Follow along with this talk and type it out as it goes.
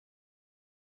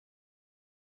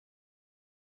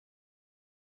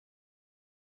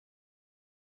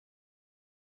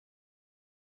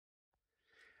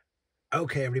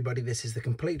Okay everybody, this is the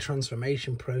complete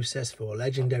transformation process for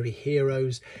Legendary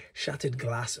Heroes Shattered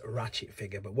Glass Ratchet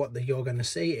figure. But what you're going to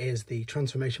see is the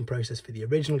transformation process for the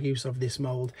original use of this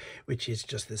mold, which is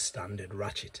just the standard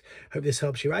Ratchet. Hope this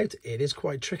helps you out. It is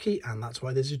quite tricky, and that's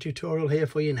why there's a tutorial here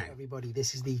for you now. Everybody,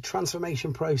 this is the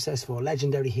transformation process for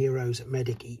Legendary Heroes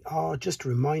Medic ER. Just a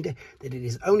reminder that it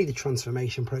is only the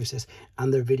transformation process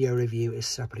and the video review is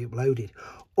separately uploaded.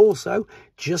 Also,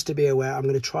 just to be aware, I'm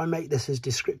going to try and make this as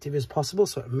descriptive as possible,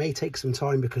 so it may take some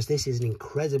time because this is an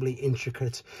incredibly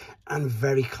intricate and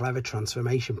very clever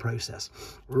transformation process.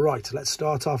 Right, let's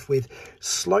start off with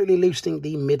slightly loosening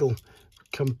the middle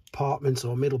compartments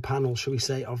or middle panel, shall we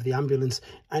say, of the ambulance,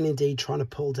 and indeed trying to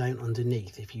pull down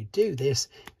underneath. If you do this,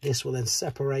 this will then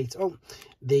separate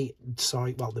the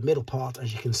side, well, the middle part,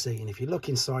 as you can see. And if you look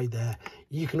inside there,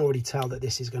 you can already tell that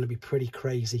this is going to be pretty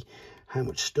crazy how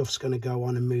much stuff's going to go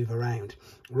on and move around.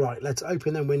 Right, let's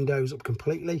open them windows up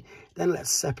completely. Then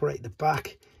let's separate the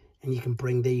back, and you can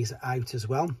bring these out as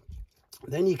well.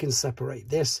 Then you can separate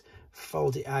this,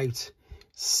 fold it out,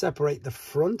 separate the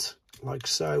front like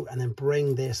so, and then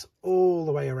bring this all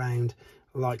the way around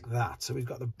like that. So we've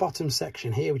got the bottom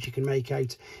section here, which you can make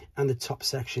out, and the top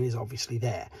section is obviously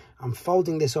there. I'm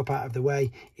folding this up out of the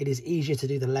way. It is easier to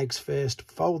do the legs first.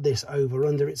 Fold this over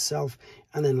under itself,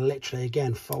 and then literally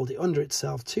again fold it under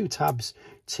itself. 2 tabs,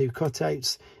 2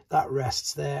 cutouts. That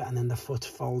rests there, and then the foot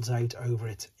folds out over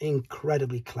it.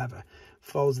 Incredibly clever.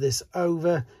 Folds this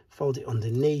over, fold it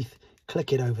underneath,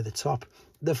 click it over the top.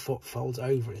 The foot folds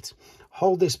over it.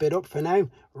 Hold this bit up for now,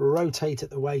 rotate at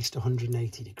the waist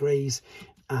 180 degrees,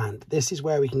 and this is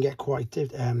where we can get quite tricky,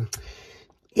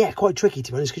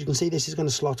 to be honest, because you can see this is going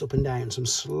to slot up and down. So I'm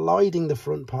sliding the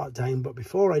front part down, but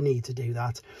before I need to do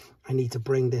that, I need to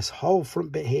bring this whole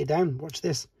front bit here down. Watch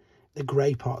this, the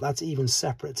grey part, that's even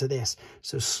separate to this.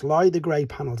 So slide the grey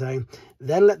panel down,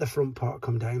 then let the front part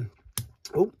come down.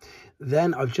 Oh,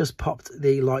 then I've just popped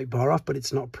the light bar off, but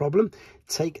it's not a problem.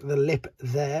 Take the lip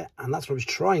there, and that's what I was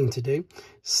trying to do.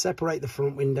 Separate the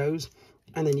front windows,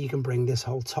 and then you can bring this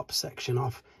whole top section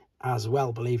off as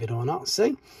well, believe it or not.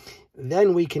 See?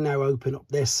 Then we can now open up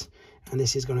this, and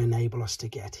this is going to enable us to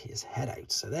get his head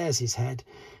out. So there's his head.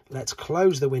 Let's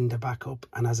close the window back up,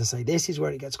 and as I say, this is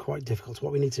where it gets quite difficult.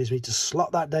 What we need to do is we need to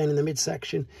slot that down in the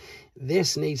midsection.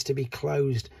 This needs to be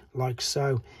closed like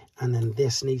so, and then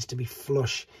this needs to be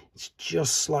flush. It's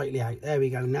just slightly out. There we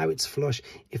go. Now it's flush.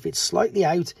 If it's slightly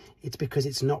out, it's because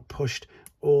it's not pushed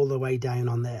all the way down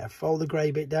on there. Fold the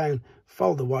grey bit down,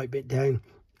 fold the white bit down,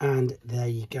 and there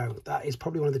you go. That is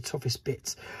probably one of the toughest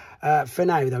bits for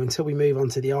now, though, until we move on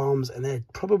to the arms, and they're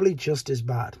probably just as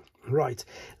bad. Right,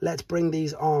 let's bring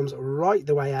these arms right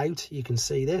the way out. You can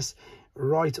see this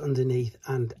right underneath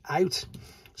and out.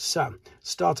 So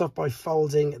start off by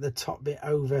folding the top bit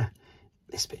over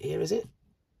this bit here, is it?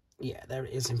 Yeah, there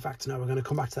it is. In fact, no, we're going to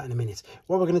come back to that in a minute.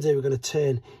 What we're going to do, we're going to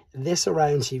turn this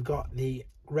around so you've got the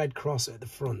red cross at the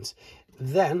front.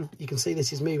 Then you can see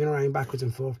this is moving around backwards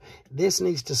and forth. This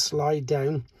needs to slide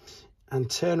down and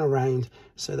turn around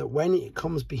so that when it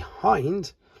comes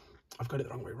behind, I've got it the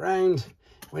wrong way around.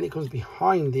 When it comes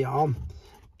behind the arm,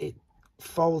 it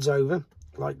folds over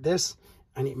like this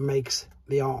and it makes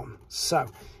the arm. So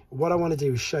what I want to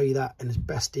do is show you that in as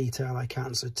best detail I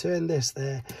can. So turn this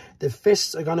there. The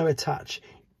fists are going to attach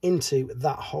into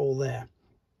that hole there.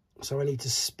 So I need to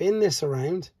spin this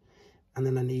around, and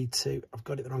then I need to, I've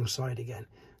got it the wrong side again.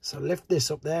 So lift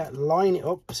this up there, line it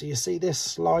up. So you see this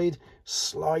slide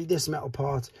this metal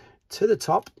part to the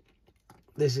top.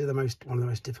 This is one of the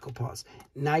most difficult parts.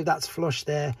 Now that's flush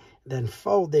there, then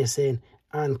fold this in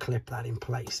and clip that in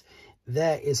place.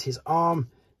 There is his arm.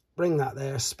 Bring that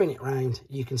there, spin it round.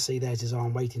 You can see there's his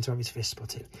arm waiting to have his fist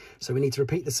put in. So we need to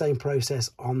repeat the same process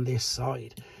on this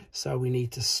side. So we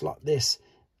need to slot this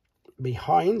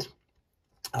behind.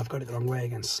 I've got it the wrong way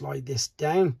again. Slide this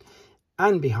down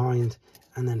and behind,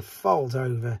 and then fold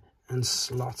over and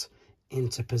slot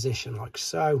into position like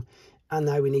so. And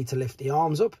now we need to lift the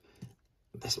arms up.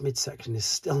 This midsection is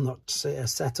still not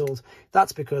settled.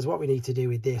 That's because what we need to do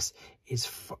with this is,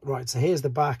 right, so here's the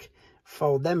back.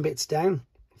 Fold them bits down.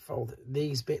 Fold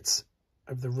these bits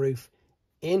of the roof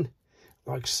in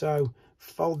like so,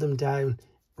 fold them down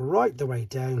right the way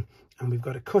down, and we've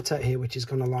got a cutout here which is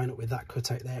going to line up with that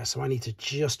cutout there. So I need to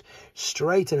just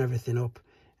straighten everything up.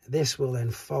 This will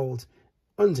then fold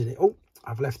underneath. Oh,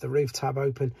 I've left the roof tab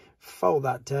open. Fold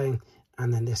that down,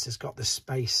 and then this has got the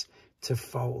space to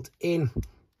fold in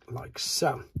like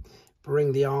so.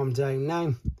 Bring the arm down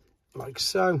now like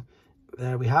so.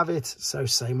 There we have it. So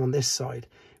same on this side.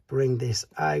 Bring this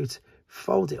out,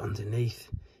 fold it underneath,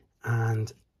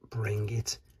 and bring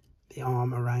it the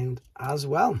arm around as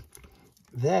well.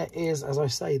 there is, as I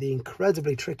say, the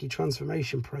incredibly tricky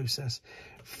transformation process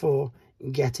for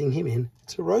getting him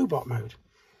into robot mode.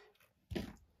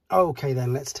 Okay,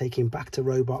 then let's take him back to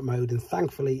robot mode, and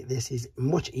thankfully this is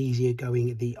much easier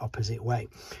going the opposite way.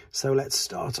 So let's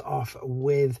start off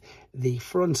with the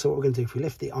front. So what we're going to do, if we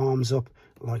lift the arms up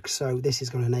like so, this is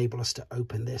going to enable us to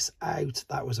open this out.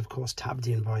 That was of course tabbed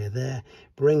in via there.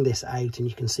 Bring this out and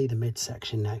you can see the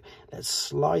midsection now. Let's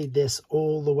slide this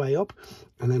all the way up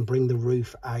and then bring the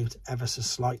roof out ever so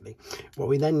slightly. What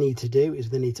we then need to do is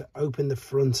we need to open the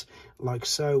front like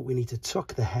so. We need to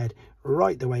tuck the head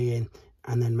right the way in,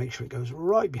 and then make sure it goes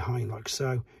right behind like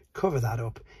so. Cover that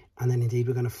up, and then indeed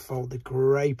we're going to fold the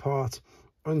grey part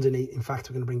underneath. In fact,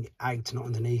 we're going to bring it out, not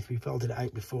underneath. We folded it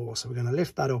out before, so we're going to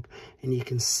lift that up, and you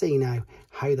can see now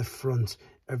how the front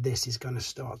of this is going to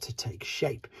start to take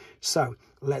shape. So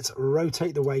let's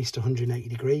rotate the waist 180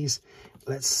 degrees.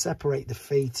 Let's separate the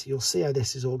feet. You'll see how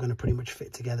this is all going to pretty much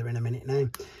fit together in a minute now.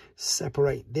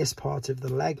 Separate this part of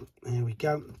the leg. There we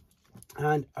go.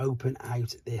 And open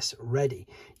out this ready.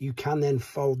 You can then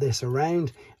fold this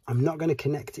around. I'm not going to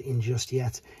connect it in just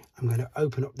yet. I'm going to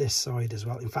open up this side as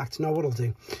well. In fact, no, what I'll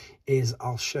do is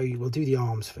I'll show you. We'll do the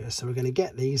arms first. So we're going to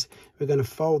get these. We're going to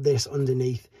fold this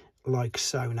underneath like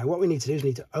so. Now what we need to do is we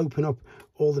need to open up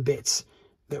all the bits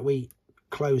that we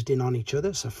closed in on each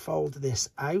other. So fold this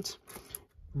out,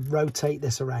 rotate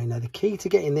this around. Now the key to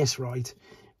getting this right,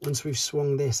 once we've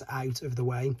swung this out of the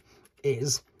way,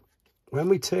 is when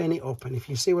we turn it up, and if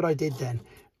you see what I did then,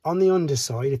 on the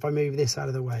underside, if I move this out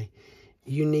of the way,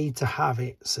 you need to have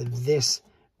it so this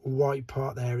white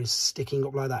part there is sticking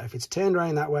up like that. If it's turned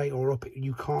around that way or up,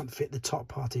 you can't fit the top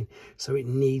part in, so it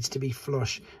needs to be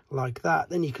flush like that.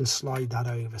 Then you can slide that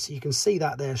over, so you can see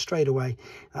that there straight away.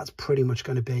 That's pretty much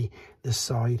going to be the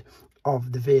side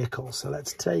of the vehicle. So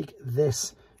let's take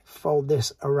this, fold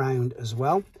this around as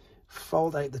well,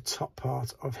 fold out the top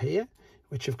part of here,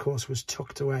 which of course was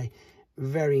tucked away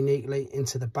very neatly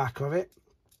into the back of it,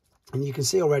 and you can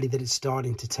see already that it's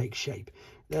starting to take shape.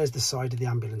 There's the side of the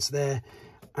ambulance there,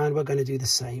 and we're going to do the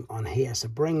same on here. So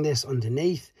bring this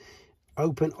underneath,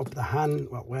 open up the hand,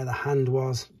 well, where the hand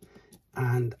was,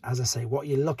 and as I say, what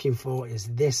you're looking for is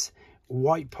this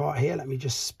white part here. Let me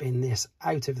just spin this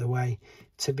out of the way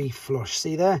to be flush.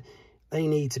 See there, they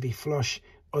need to be flush,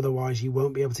 otherwise you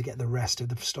won't be able to get the rest of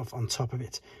the stuff on top of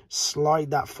it.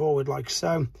 Slide that forward like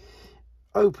so,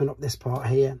 open up this part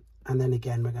here, and then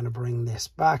again we're going to bring this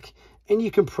back, and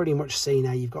you can pretty much see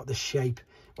now you've got the shape,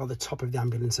 well, the top of the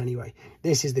ambulance anyway.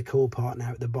 This is the cool part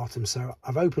now at the bottom. So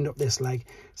I've opened up this leg,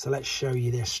 so let's show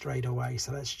you this straight away.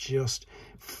 So let's just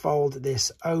fold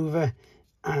this over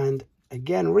and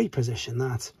again reposition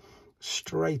that,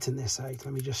 straighten this out.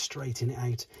 Let me just straighten it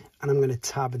out, and I'm going to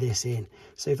tab this in.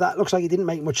 So if that looks like it didn't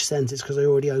make much sense, it's because I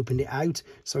already opened it out.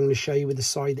 So I'm going to show you with the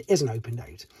side that isn't opened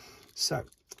out. So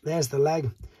there's the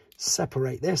leg.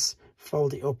 Separate this,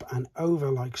 fold it up and over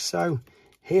like so.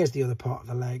 Here's the other part of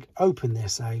the leg. Open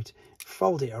this out,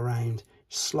 fold it around,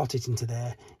 slot it into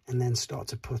there, and then start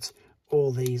to put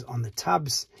all these on the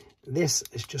tabs. This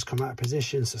has just come out of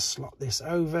position, so slot this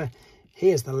over.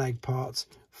 Here's the leg parts,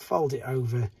 fold it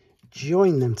over,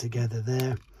 join them together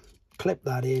there, clip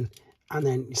that in, and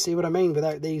then you see what I mean?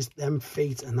 Without them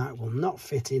feet, and that will not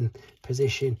fit in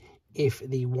position if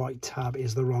the white tab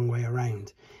is the wrong way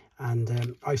around.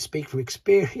 And I speak from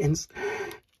experience.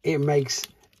 It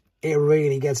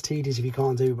really gets tedious if you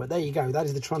can't do it. But there you go. That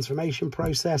is the transformation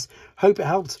process. Hope it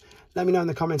helped. Let me know in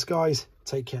the comments, guys.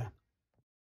 Take care.